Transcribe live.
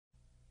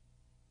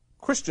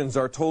Christians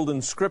are told in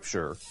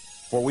Scripture,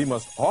 "For we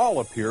must all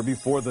appear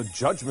before the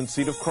judgment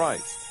seat of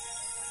Christ."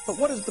 But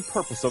what is the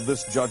purpose of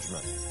this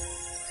judgment?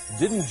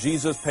 Didn't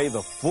Jesus pay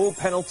the full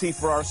penalty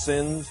for our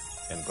sins,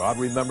 and God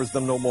remembers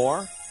them no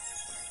more?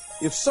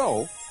 If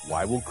so,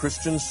 why will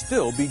Christians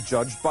still be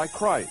judged by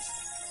Christ?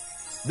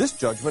 This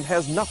judgment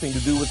has nothing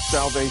to do with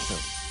salvation.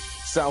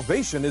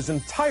 Salvation is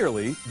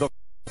entirely the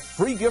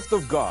free gift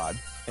of God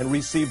and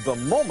received the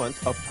moment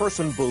a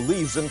person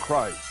believes in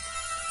Christ.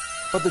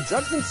 But the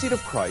judgment seat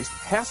of Christ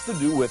has to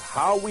do with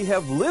how we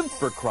have lived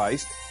for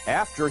Christ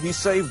after He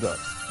saved us.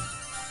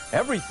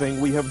 Everything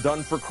we have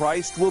done for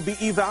Christ will be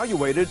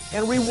evaluated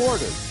and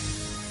rewarded.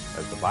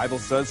 As the Bible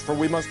says, "For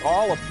we must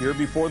all appear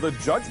before the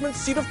judgment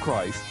seat of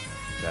Christ,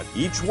 that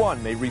each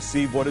one may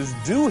receive what is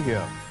due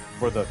him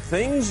for the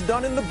things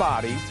done in the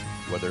body,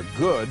 whether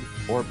good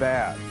or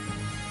bad."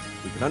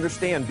 We can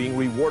understand being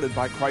rewarded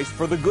by Christ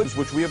for the goods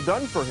which we have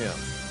done for Him.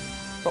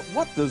 But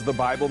what does the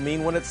Bible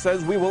mean when it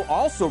says we will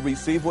also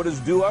receive what is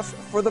due us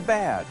for the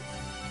bad?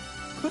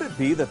 Could it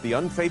be that the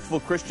unfaithful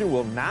Christian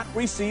will not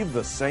receive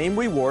the same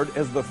reward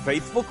as the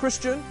faithful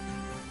Christian?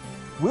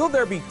 Will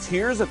there be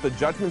tears at the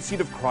judgment seat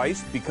of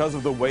Christ because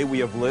of the way we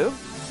have lived?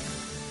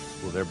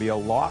 Will there be a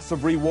loss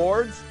of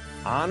rewards,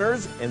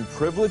 honors, and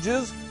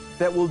privileges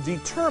that will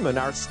determine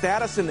our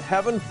status in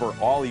heaven for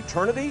all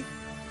eternity?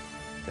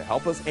 To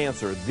help us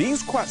answer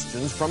these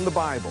questions from the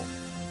Bible,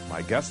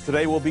 my guest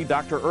today will be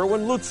Dr.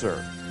 Erwin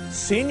Lutzer,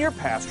 Senior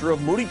Pastor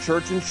of Moody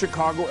Church in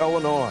Chicago,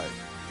 Illinois.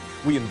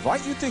 We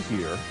invite you to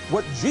hear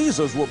what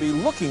Jesus will be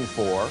looking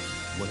for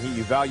when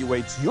He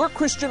evaluates your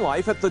Christian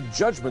life at the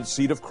judgment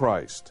seat of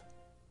Christ.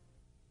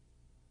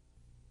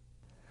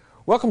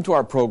 Welcome to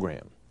our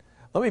program.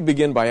 Let me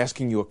begin by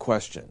asking you a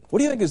question. What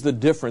do you think is the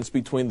difference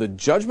between the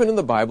judgment in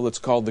the Bible that's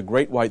called the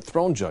Great White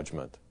Throne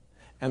Judgment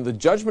and the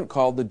judgment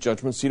called the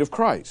judgment seat of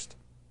Christ?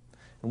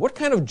 And what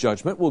kind of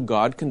judgment will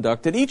God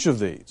conduct at each of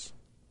these?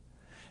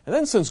 And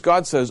then, since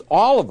God says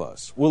all of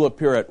us will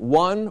appear at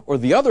one or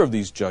the other of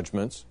these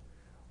judgments,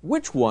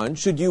 which one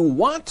should you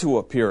want to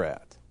appear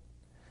at?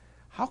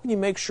 How can you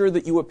make sure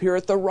that you appear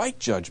at the right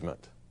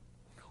judgment?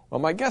 Well,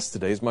 my guest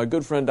today is my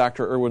good friend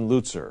Dr. Erwin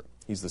Lutzer.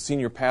 He's the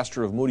senior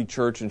pastor of Moody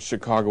Church in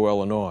Chicago,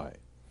 Illinois.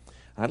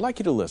 I'd like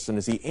you to listen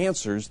as he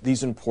answers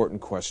these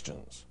important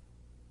questions.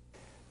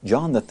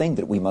 John, the thing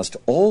that we must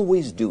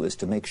always do is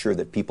to make sure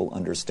that people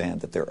understand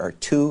that there are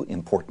two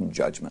important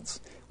judgments.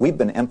 We've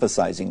been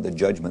emphasizing the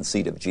judgment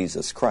seat of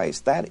Jesus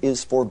Christ. That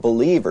is for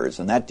believers,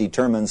 and that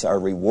determines our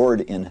reward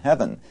in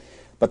heaven.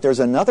 But there's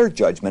another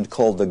judgment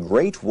called the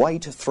Great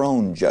White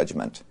Throne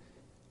Judgment.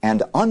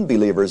 And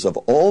unbelievers of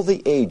all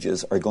the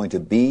ages are going to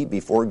be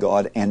before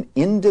God and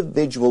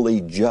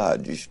individually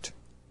judged.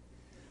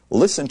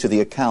 Listen to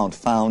the account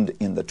found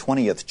in the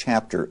 20th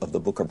chapter of the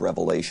book of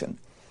Revelation.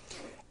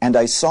 "And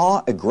I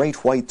saw a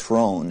great white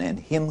throne, and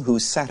Him who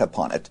sat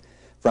upon it,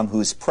 from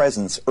whose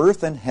presence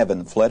earth and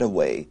heaven fled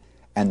away,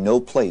 and no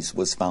place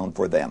was found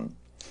for them.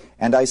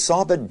 And I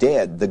saw the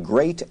dead, the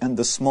great and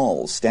the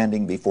small,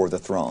 standing before the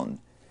throne.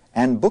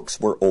 And books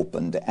were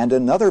opened, and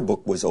another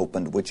book was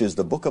opened, which is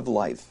the book of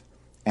life.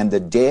 And the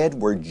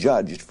dead were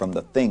judged from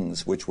the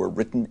things which were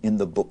written in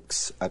the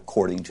books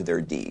according to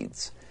their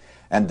deeds.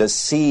 And the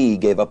sea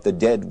gave up the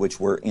dead which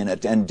were in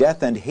it, and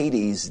death and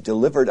Hades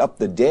delivered up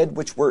the dead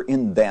which were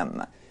in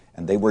them.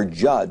 And they were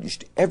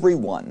judged, every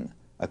one,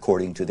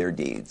 according to their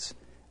deeds.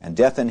 And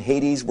death and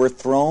Hades were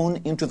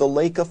thrown into the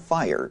lake of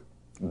fire.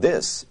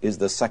 This is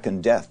the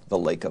second death, the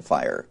lake of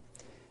fire.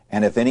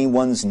 And if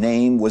anyone's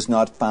name was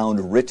not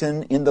found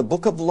written in the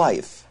book of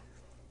life,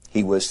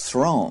 he was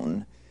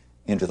thrown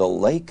into the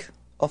lake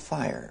of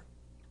fire."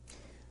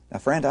 Now,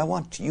 friend, I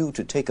want you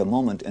to take a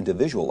moment and to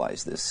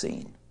visualize this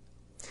scene.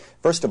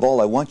 First of all,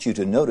 I want you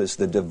to notice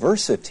the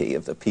diversity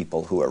of the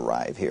people who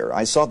arrive here.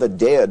 I saw the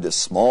dead,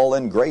 small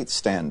and great,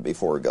 stand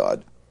before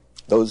God.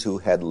 Those who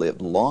had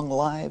lived long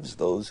lives,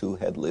 those who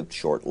had lived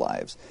short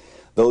lives.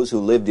 Those who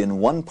lived in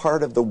one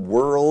part of the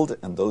world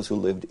and those who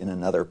lived in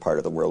another part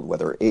of the world,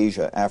 whether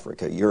Asia,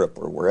 Africa, Europe,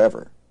 or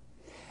wherever.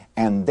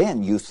 And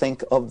then you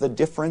think of the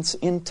difference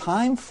in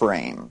time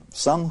frame.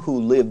 Some who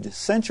lived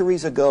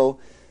centuries ago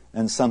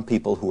and some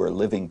people who are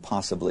living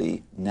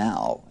possibly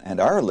now and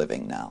are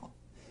living now.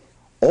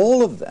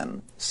 All of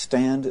them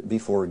stand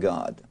before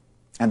God,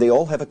 and they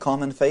all have a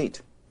common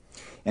fate.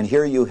 And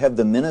here you have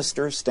the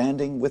minister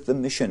standing with the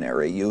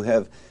missionary. You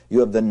have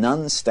the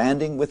nun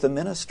standing with the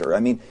minister. I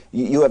mean,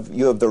 you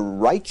have the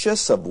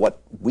righteous of what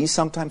we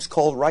sometimes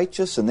call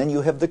righteous, and then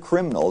you have the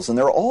criminals, and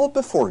they're all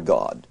before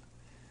God.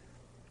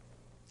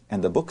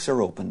 And the books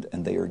are opened,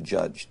 and they are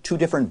judged. Two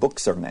different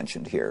books are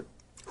mentioned here.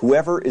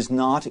 Whoever is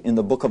not in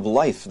the book of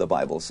life, the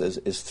Bible says,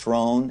 is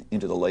thrown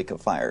into the lake of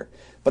fire.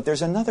 But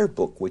there's another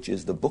book, which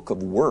is the book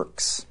of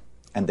works,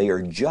 and they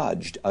are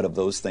judged out of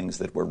those things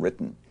that were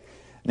written.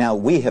 Now,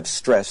 we have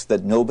stressed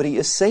that nobody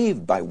is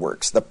saved by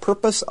works. The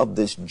purpose of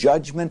this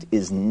judgment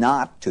is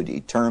not to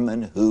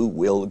determine who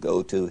will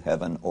go to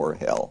heaven or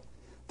hell.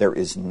 There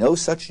is no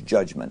such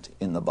judgment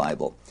in the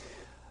Bible.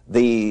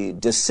 The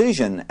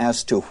decision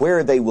as to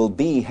where they will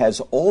be has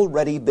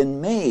already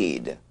been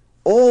made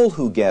all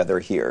who gather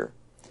here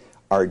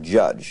are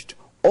judged.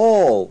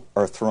 All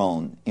are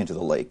thrown into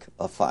the lake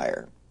of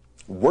fire.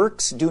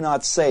 Works do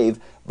not save,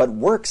 but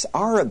works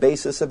are a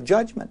basis of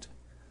judgment.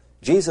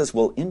 Jesus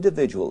will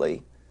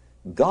individually,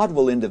 God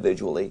will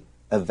individually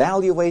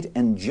evaluate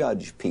and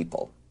judge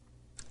people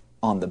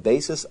on the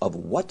basis of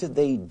what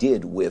they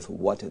did with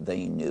what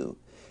they knew.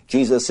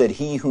 Jesus said,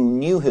 "He who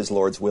knew his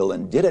Lord's will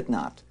and did it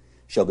not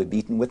shall be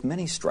beaten with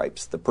many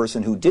stripes. The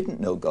person who didn't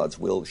know God's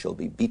will shall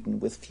be beaten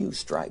with few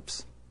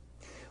stripes."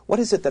 What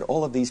is it that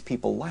all of these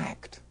people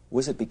lacked?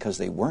 Was it because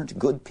they weren't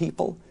good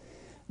people?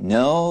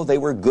 No, they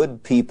were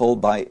good people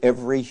by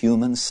every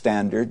human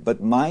standard,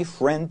 but my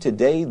friend,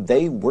 today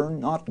they were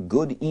not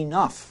good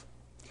enough.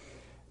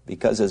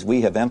 Because as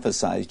we have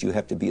emphasized, you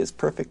have to be as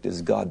perfect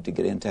as God to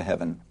get into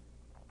heaven.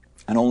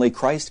 And only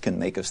Christ can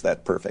make us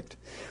that perfect.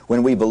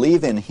 When we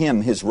believe in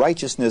Him, His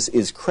righteousness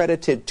is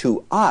credited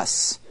to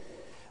us,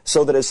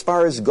 so that as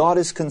far as God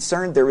is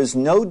concerned, there is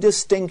no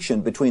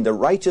distinction between the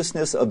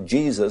righteousness of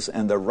Jesus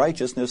and the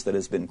righteousness that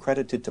has been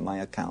credited to my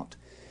account.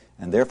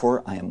 And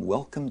therefore, I am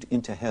welcomed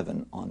into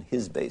heaven on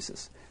His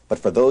basis. But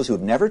for those who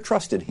have never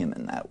trusted Him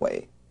in that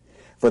way,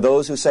 for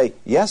those who say,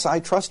 yes, I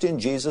trust in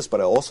Jesus,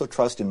 but I also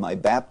trust in my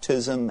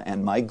baptism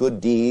and my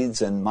good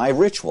deeds and my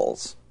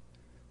rituals,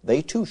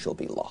 they too shall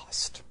be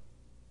lost.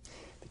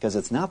 Because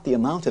it's not the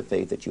amount of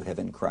faith that you have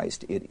in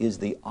Christ, it is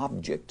the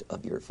object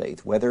of your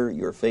faith, whether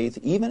your faith,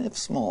 even if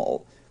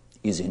small,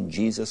 is in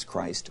Jesus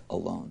Christ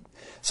alone.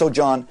 So,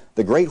 John,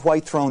 the great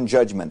white throne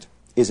judgment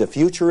is a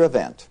future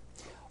event.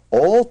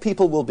 All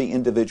people will be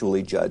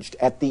individually judged.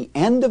 At the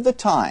end of the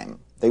time,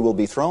 they will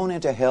be thrown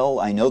into hell.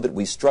 I know that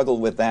we struggle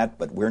with that,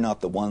 but we're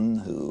not the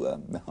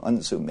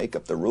ones who make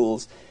up the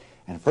rules.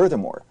 And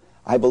furthermore,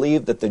 I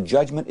believe that the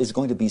judgment is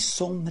going to be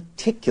so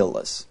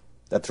meticulous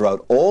that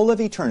throughout all of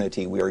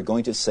eternity we are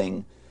going to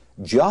sing,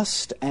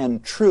 "Just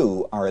and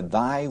true are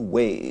thy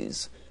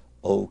ways,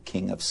 O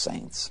King of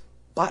saints."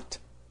 But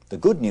the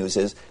good news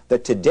is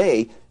that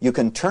today you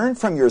can turn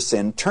from your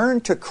sin,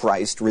 turn to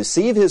Christ,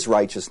 receive His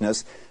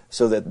righteousness,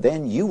 so that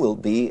then you will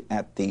be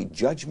at the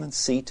judgment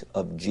seat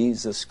of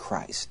Jesus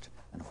Christ.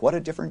 And what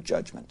a different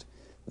judgment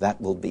that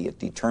will be. It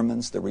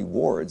determines the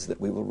rewards that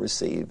we will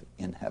receive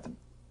in heaven.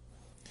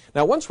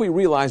 Now, once we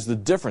realize the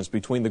difference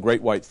between the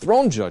great white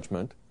throne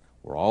judgment,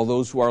 where all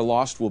those who are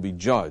lost will be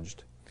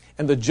judged,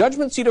 and the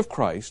judgment seat of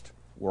Christ,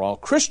 where all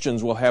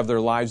Christians will have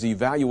their lives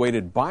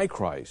evaluated by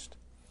Christ,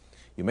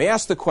 you may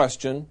ask the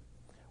question,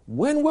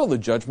 when will the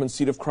judgment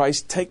seat of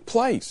Christ take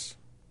place?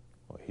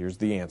 Well, here's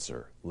the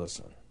answer.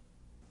 Listen.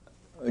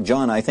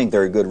 John, I think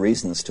there are good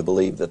reasons to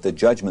believe that the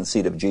judgment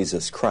seat of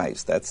Jesus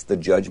Christ, that's the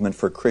judgment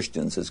for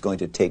Christians, is going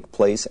to take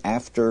place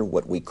after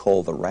what we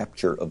call the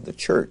rapture of the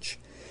church.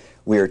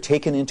 We are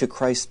taken into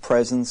Christ's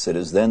presence. It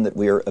is then that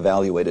we are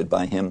evaluated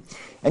by Him.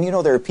 And you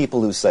know, there are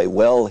people who say,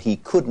 well, He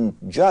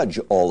couldn't judge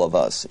all of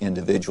us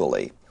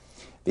individually,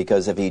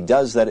 because if He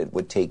does that, it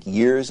would take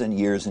years and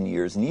years and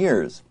years and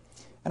years.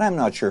 And I'm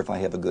not sure if I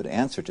have a good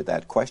answer to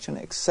that question,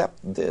 except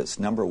this.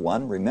 Number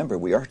one, remember,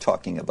 we are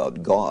talking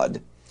about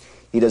God.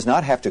 He does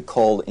not have to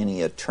call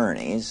any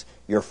attorneys.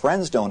 Your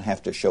friends don't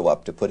have to show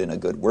up to put in a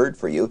good word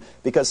for you,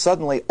 because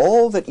suddenly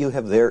all that you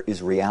have there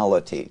is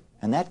reality,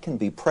 and that can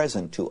be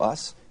present to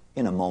us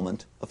in a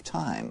moment of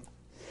time.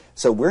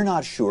 So we're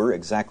not sure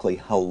exactly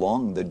how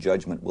long the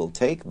judgment will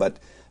take, but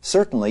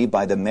certainly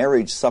by the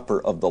marriage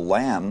supper of the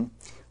Lamb,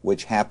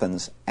 which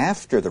happens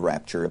after the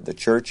rapture of the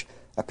church,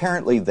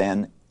 apparently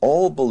then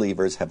all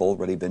believers have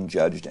already been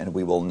judged, and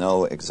we will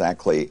know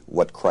exactly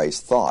what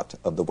Christ thought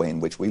of the way in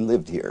which we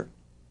lived here.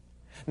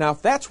 Now,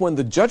 if that's when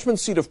the judgment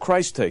seat of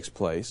Christ takes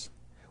place,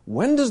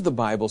 when does the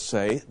Bible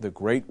say the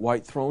great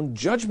white throne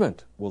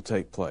judgment will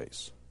take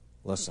place?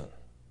 Listen.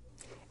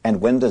 And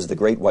when does the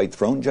great white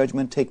throne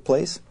judgment take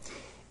place?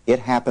 It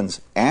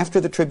happens after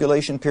the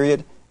tribulation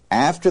period,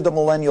 after the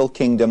millennial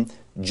kingdom,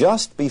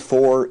 just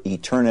before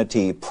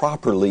eternity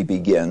properly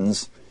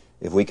begins,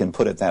 if we can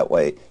put it that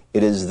way.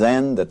 It is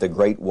then that the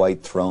great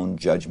white throne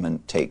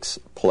judgment takes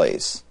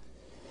place.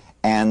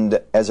 And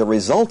as a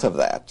result of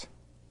that,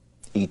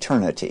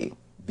 eternity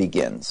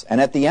begins.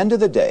 And at the end of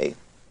the day,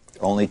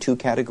 only two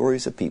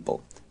categories of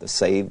people, the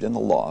saved and the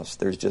lost.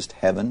 There's just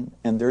heaven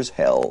and there's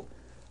hell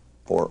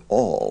for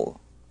all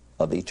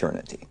of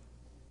eternity.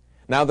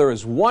 Now there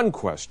is one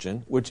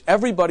question which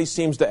everybody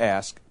seems to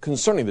ask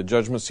concerning the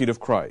judgment seat of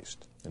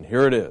Christ. And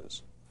here it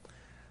is.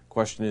 The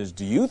question is,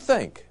 do you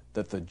think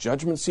that the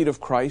judgment seat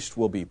of Christ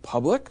will be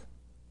public?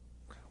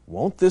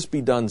 Won't this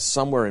be done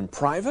somewhere in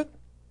private?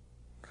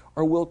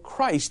 Or will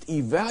Christ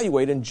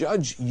evaluate and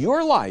judge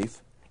your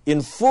life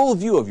in full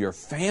view of your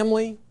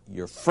family,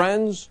 your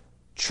friends,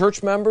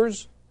 church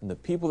members, and the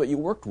people that you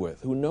worked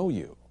with who know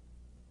you?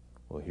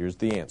 Well, here's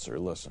the answer.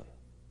 Listen.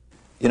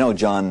 You know,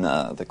 John,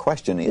 the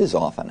question is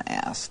often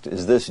asked,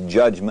 is this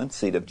judgment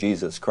seat of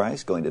Jesus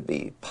Christ going to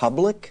be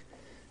public?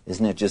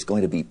 Isn't it just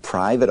going to be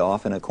private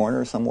off in a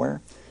corner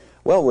somewhere?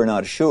 Well, we're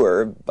not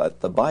sure,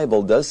 but the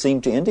Bible does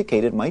seem to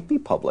indicate it might be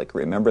public.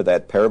 Remember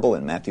that parable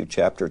in Matthew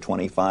chapter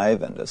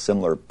 25 and a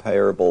similar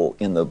parable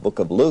in the book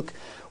of Luke,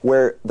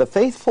 where the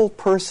faithful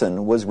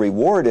person was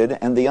rewarded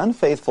and the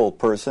unfaithful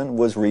person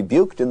was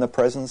rebuked in the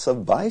presence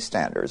of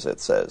bystanders, it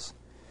says.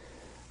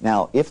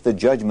 Now, if the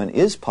judgment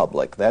is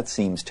public, that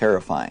seems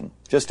terrifying.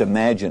 Just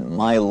imagine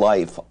my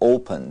life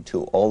open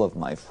to all of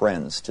my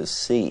friends to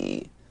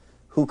see.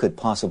 Who could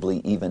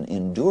possibly even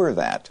endure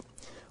that?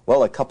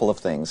 Well, a couple of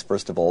things.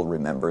 First of all,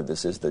 remember,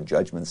 this is the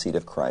judgment seat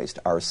of Christ.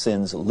 Our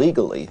sins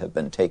legally have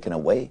been taken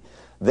away.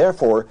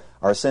 Therefore,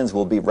 our sins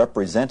will be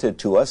represented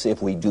to us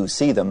if we do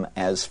see them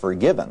as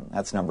forgiven.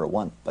 That's number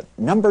one. But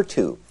number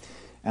two,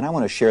 and I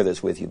want to share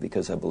this with you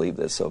because I believe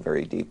this so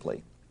very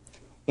deeply.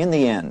 In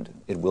the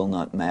end, it will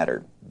not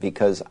matter,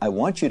 because I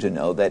want you to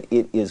know that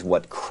it is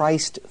what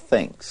Christ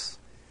thinks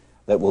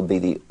that will be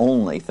the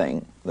only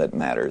thing that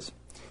matters.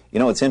 You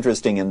know, it's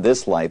interesting, in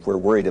this life we're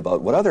worried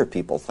about what other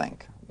people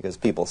think, because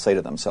people say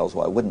to themselves,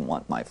 well, I wouldn't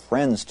want my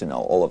friends to know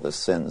all of the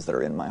sins that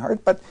are in my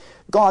heart, but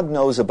God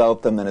knows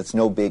about them and it's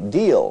no big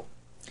deal.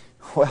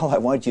 Well, I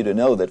want you to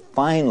know that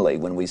finally,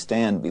 when we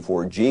stand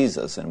before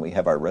Jesus and we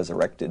have our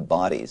resurrected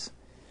bodies,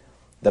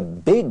 the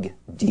big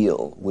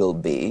deal will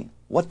be,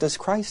 what does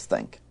Christ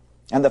think?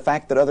 And the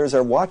fact that others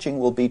are watching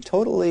will be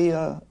totally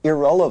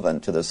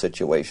irrelevant to the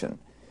situation.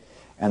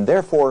 And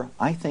therefore,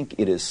 I think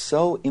it is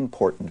so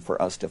important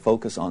for us to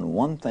focus on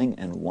one thing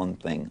and one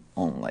thing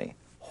only.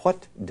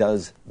 What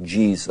does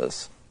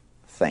Jesus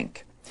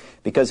think?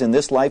 Because in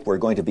this life, we're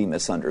going to be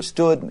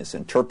misunderstood,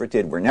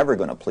 misinterpreted. We're never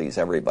going to please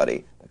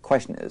everybody. The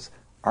question is,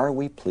 are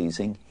we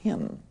pleasing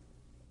Him?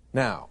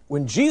 Now,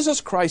 when Jesus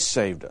Christ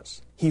saved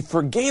us, He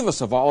forgave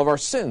us of all of our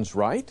sins,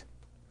 right?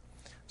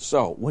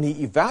 So, when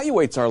He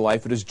evaluates our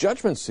life at His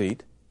judgment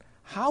seat,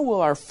 how will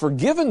our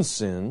forgiven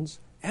sins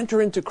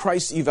enter into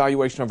Christ's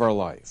evaluation of our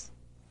life?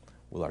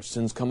 Will our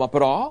sins come up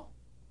at all?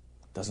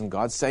 Doesn't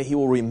God say He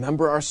will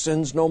remember our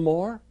sins no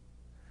more?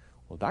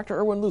 Well, Dr.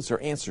 Erwin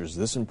Lutzer answers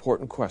this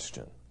important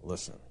question.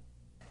 Listen.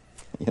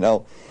 You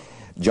know,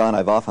 John,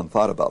 I've often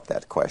thought about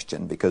that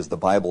question, because the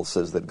Bible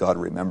says that God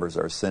remembers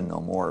our sin no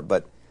more.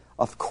 But,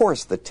 of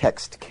course, the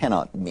text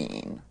cannot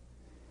mean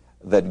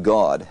that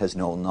God has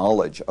no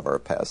knowledge of our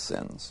past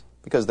sins,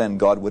 because then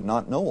God would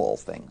not know all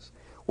things.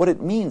 What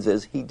it means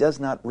is He does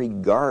not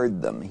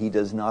regard them. He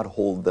does not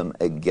hold them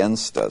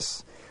against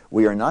us.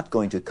 We are not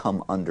going to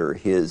come under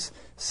His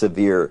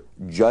severe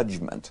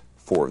judgment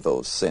for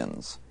those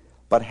sins.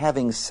 But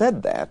having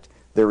said that,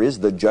 there is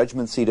the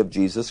judgment seat of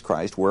Jesus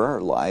Christ where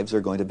our lives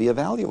are going to be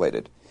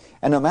evaluated.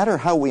 And no matter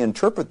how we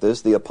interpret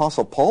this, the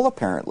Apostle Paul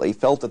apparently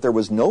felt that there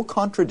was no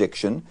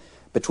contradiction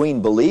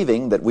between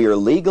believing that we are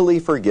legally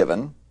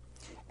forgiven,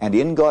 and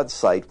in God's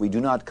sight, we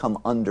do not come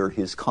under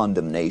His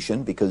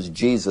condemnation because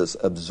Jesus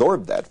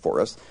absorbed that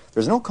for us.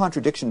 There's no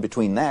contradiction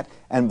between that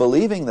and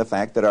believing the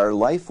fact that our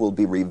life will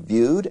be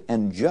reviewed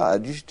and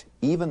judged,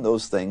 even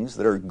those things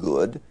that are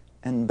good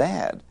and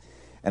bad.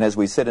 And as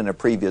we said in a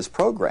previous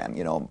program,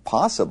 you know,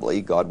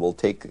 possibly God will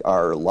take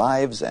our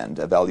lives and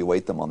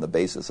evaluate them on the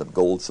basis of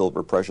gold,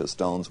 silver, precious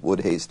stones,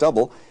 wood, hay,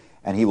 stubble,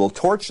 and He will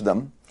torch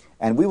them,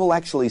 and we will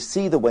actually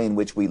see the way in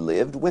which we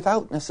lived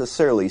without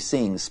necessarily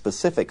seeing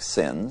specific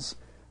sins.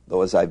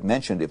 Though, as I've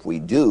mentioned, if we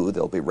do,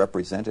 they'll be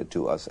represented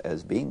to us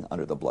as being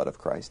under the blood of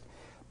Christ.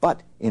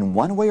 But in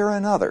one way or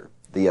another,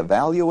 the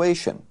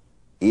evaluation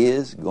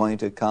is going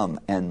to come.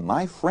 And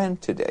my friend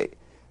today,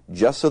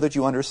 just so that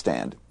you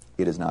understand,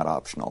 it is not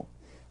optional.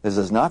 This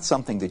is not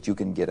something that you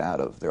can get out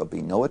of. There'll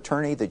be no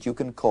attorney that you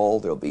can call.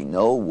 There'll be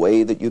no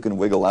way that you can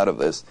wiggle out of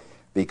this,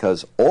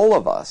 because all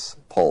of us,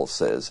 Paul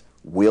says,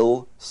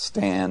 will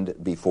stand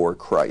before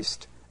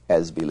Christ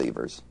as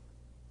believers.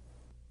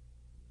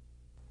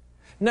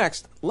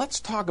 Next, let's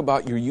talk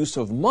about your use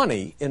of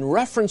money in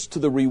reference to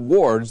the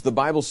rewards the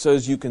Bible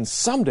says you can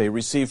someday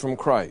receive from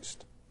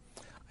Christ.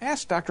 I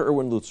asked Dr.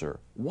 Erwin Lutzer,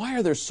 why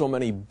are there so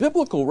many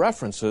biblical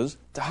references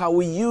to how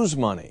we use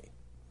money?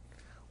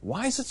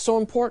 Why is it so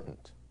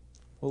important?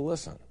 Well,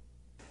 listen.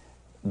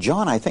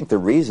 John, I think the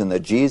reason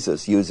that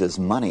Jesus uses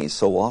money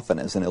so often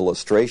as an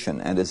illustration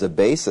and as a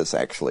basis,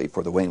 actually,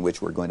 for the way in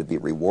which we're going to be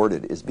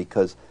rewarded is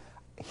because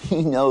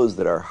He knows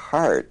that our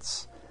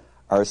hearts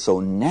are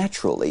so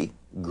naturally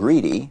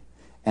greedy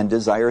and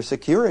desire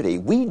security.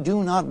 We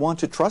do not want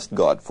to trust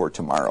God for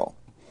tomorrow.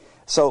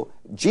 So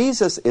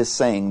Jesus is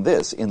saying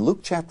this in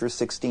Luke chapter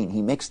 16.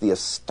 He makes the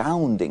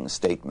astounding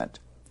statement.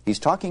 He's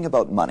talking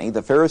about money.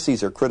 The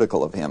Pharisees are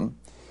critical of Him.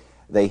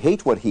 They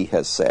hate what He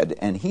has said,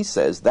 and He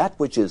says, that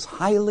which is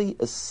highly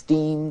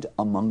esteemed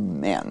among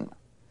men.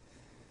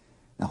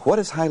 Now, what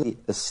is highly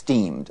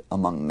esteemed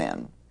among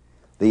men?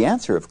 The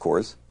answer, of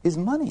course, is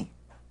money.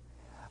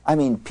 I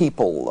mean,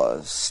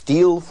 people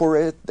steal for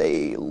it,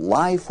 they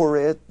lie for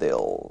it,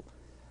 they'll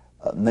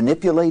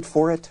manipulate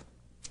for it.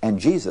 And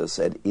Jesus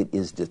said it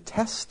is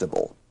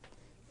detestable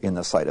in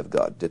the sight of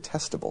God,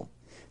 detestable.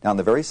 Now, in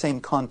the very same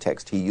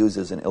context, He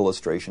uses an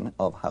illustration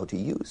of how to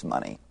use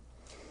money.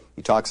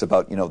 He talks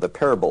about, the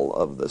parable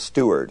of the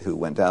steward who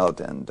went out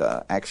and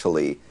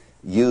actually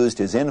used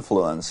his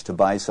influence to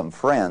buy some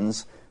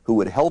friends who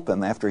would help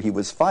him after he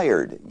was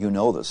fired. You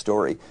know the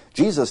story.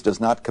 Jesus does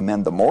not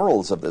commend the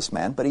morals of this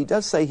man, but He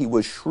does say he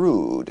was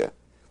shrewd.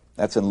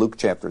 That's in Luke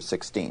chapter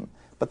 16.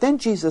 But then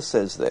Jesus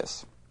says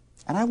this,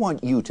 and I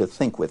want you to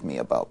think with me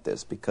about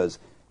this because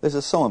this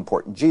is so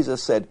important.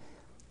 Jesus said,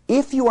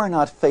 if you are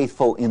not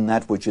faithful in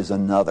that which is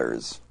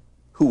another's,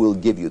 who will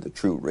give you the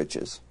true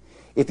riches?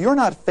 If you're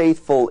not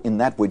faithful in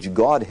that which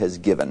God has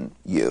given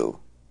you,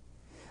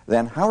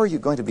 then how are you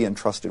going to be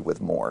entrusted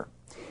with more?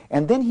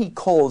 And then he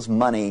calls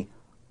money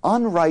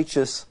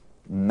unrighteous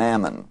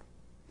mammon.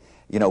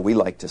 You know, we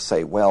like to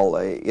say, well,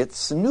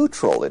 it's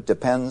neutral. It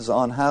depends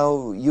on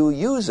how you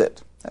use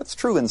it. That's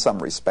true in some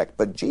respect,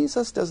 but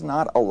Jesus does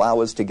not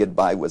allow us to get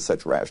by with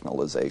such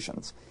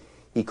rationalizations.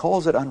 He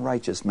calls it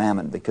unrighteous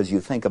mammon because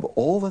you think of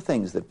all the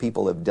things that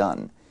people have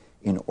done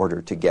in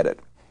order to get it.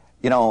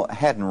 You know,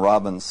 Haddon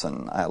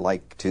Robinson, I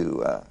like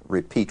to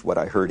repeat what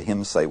I heard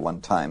him say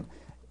one time.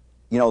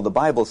 You know, the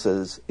Bible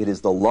says it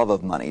is the love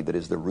of money that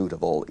is the root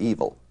of all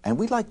evil. And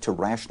we like to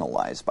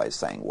rationalize by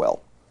saying,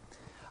 well,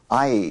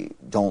 I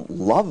don't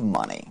love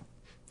money.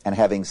 And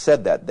having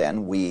said that,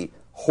 then, we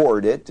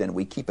hoard it and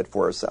we keep it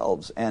for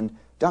ourselves. And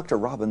Dr.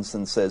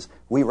 Robinson says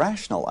we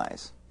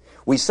rationalize.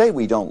 We say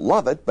we don't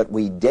love it, but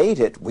we date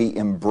it, we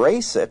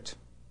embrace it,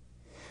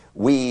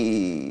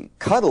 we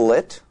cuddle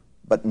it,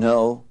 but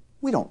no,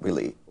 we don't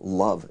really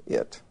love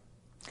it.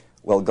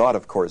 Well, God,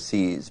 of course,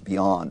 sees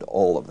beyond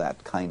all of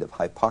that kind of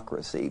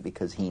hypocrisy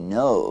because he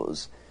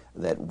knows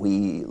that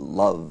we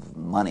love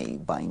money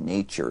by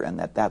nature and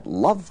that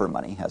love for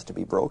money has to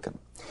be broken.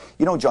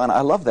 You know, John,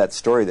 I love that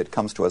story that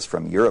comes to us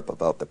from Europe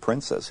about the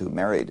princess who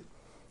married,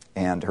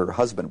 and her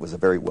husband was a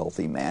very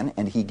wealthy man,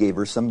 and he gave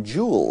her some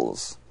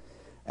jewels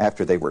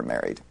after they were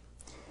married.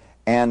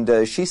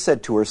 And she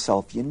said to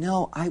herself, you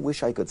know, I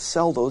wish I could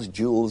sell those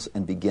jewels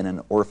and begin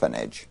an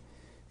orphanage.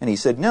 And he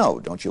said, no,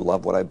 don't you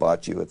love what I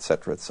bought you,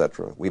 etc.,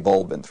 etc. We've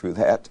all been through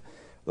that,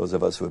 those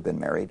of us who have been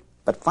married.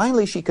 But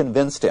finally she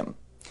convinced him.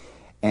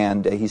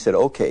 And he said,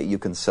 okay, you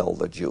can sell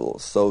the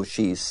jewels. So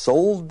she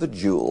sold the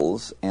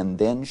jewels, and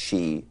then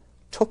she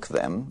took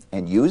them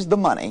and used the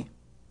money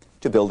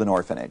to build an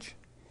orphanage.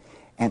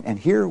 And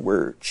here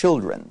were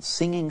children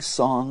singing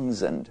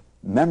songs and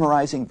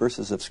memorizing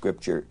verses of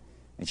Scripture.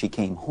 And she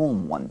came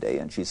home one day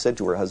and she said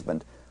to her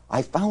husband,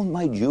 I found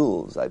my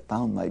jewels, I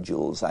found my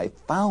jewels, I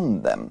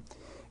found them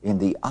in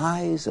the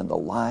eyes and the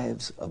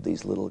lives of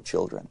these little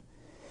children.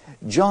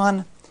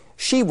 John,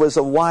 she was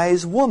a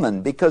wise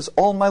woman because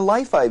all my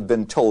life I've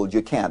been told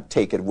you can't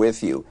take it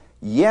with you.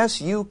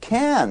 Yes, you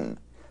can.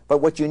 But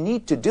what you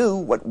need to do,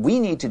 what we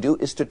need to do,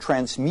 is to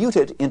transmute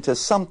it into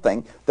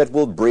something that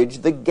will bridge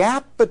the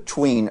gap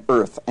between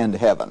earth and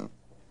heaven.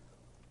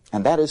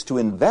 And that is to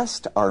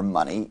invest our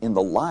money in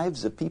the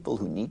lives of people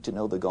who need to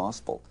know the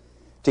gospel.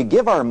 To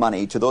give our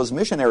money to those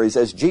missionaries,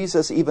 as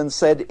Jesus even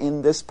said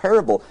in this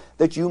parable,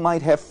 that you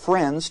might have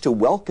friends to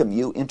welcome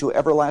you into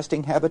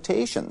everlasting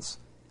habitations.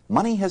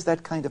 Money has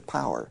that kind of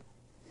power.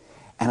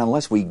 And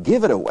unless we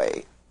give it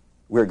away,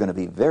 we're going to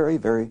be very,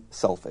 very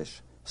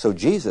selfish. So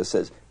Jesus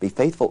says, be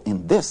faithful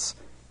in this,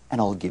 and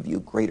I'll give you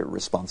greater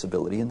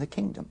responsibility in the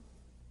kingdom.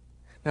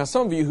 Now,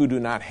 some of you who do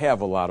not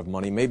have a lot of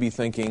money may be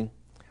thinking,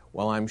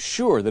 well, I'm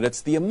sure that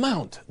it's the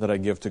amount that I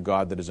give to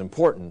God that is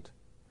important.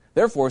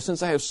 Therefore,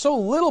 since I have so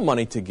little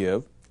money to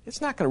give, it's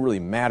not going to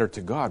really matter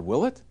to God,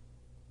 will it?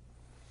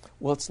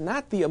 Well, it's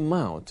not the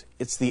amount,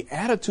 it's the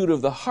attitude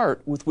of the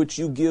heart with which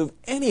you give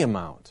any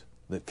amount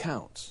that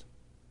counts.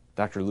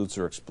 Dr.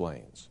 Lutzer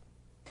explains.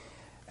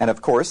 And of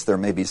course, there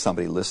may be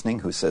somebody listening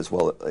who says,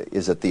 well,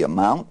 is it the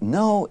amount?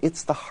 No,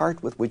 it's the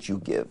heart with which you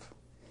give.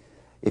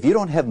 If you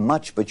don't have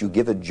much, but you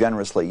give it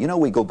generously, you know,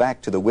 we go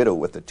back to the widow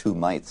with the 2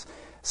 mites.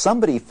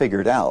 Somebody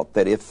figured out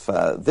that if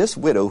this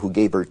widow who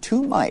gave her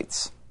 2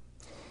 mites,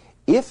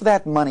 if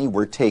that money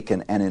were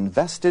taken and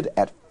invested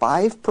at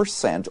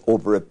 5%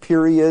 over a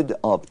period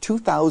of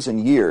 2,000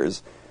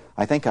 years,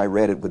 I think I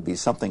read it would be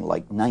something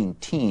like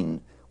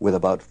 19 with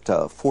about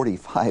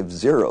 45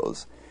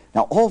 zeros.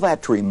 Now, all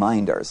that to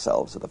remind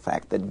ourselves of the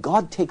fact that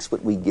God takes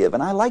what we give,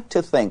 and I like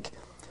to think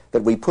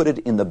that we put it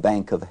in the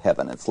bank of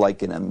heaven. It's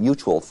like in a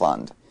mutual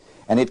fund,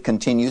 and it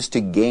continues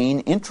to gain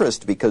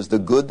interest because the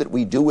good that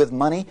we do with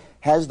money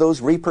has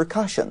those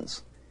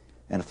repercussions.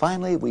 And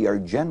finally, we are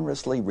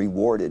generously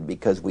rewarded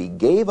because we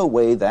gave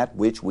away that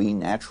which we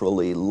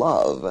naturally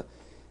love.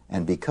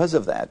 And because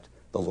of that,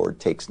 the Lord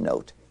takes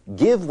note.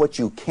 Give what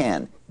you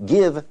can.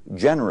 Give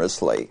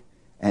generously.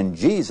 And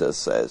Jesus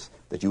says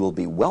that you will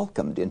be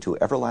welcomed into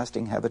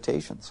everlasting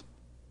habitations.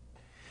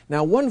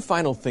 Now, one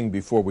final thing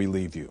before we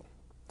leave you.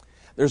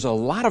 There's a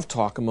lot of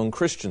talk among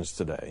Christians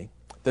today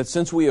that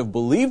since we have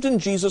believed in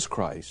Jesus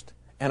Christ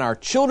and are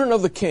children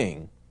of the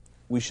King,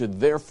 we should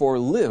therefore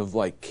live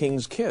like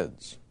King's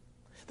kids.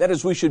 That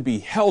is, we should be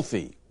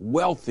healthy,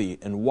 wealthy,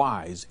 and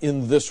wise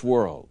in this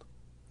world.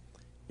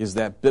 Is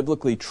that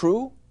biblically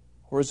true,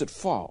 or is it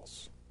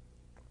false?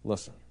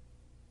 Listen.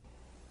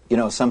 You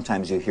know,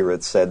 sometimes you hear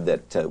it said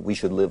that we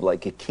should live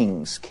like a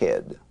king's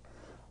kid.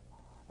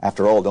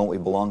 After all, don't we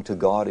belong to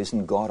God?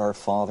 Isn't God our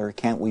Father?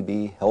 Can't we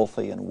be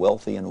healthy and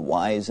wealthy and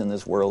wise in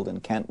this world?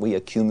 And can't we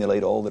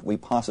accumulate all that we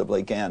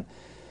possibly can?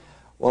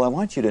 Well, I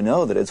want you to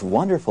know that it's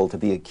wonderful to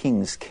be a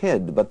king's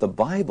kid, but the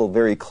Bible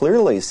very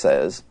clearly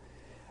says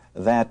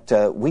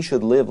that we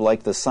should live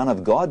like the Son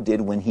of God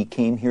did when he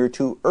came here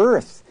to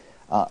earth.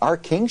 Our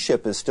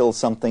kingship is still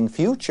something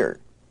future.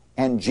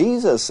 And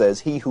Jesus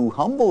says he who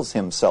humbles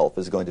himself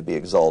is going to be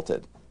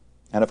exalted.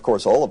 And of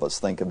course, all of us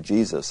think of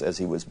Jesus as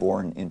he was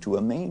born into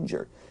a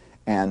manger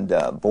and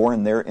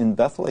born there in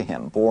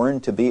Bethlehem, born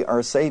to be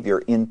our Savior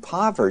in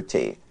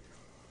poverty.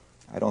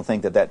 I don't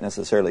think that that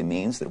necessarily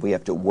means that we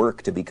have to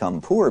work to become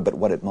poor, but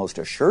what it most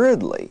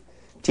assuredly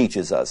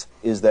teaches us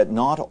is that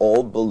not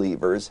all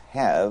believers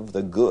have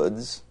the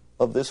goods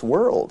of this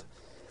world.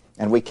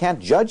 And we can't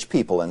judge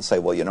people and say,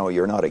 well, you know,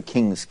 you're not a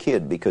king's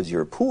kid because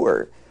you're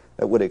poor.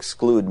 That would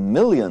exclude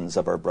millions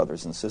of our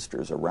brothers and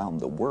sisters around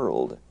the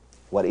world.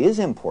 What is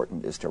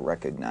important is to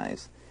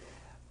recognize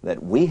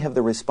that we have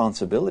the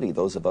responsibility,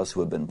 those of us who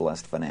have been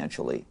blessed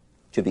financially,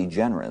 to be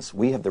generous.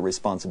 We have the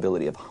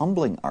responsibility of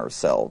humbling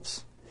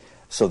ourselves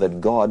so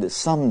that God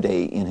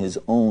someday in his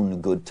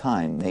own good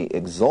time may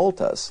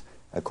exalt us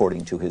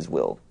according to his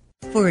will.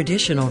 For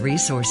additional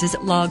resources,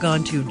 log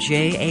on to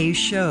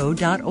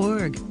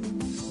jashow.org.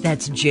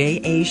 That's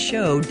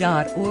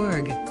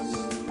jashow.org.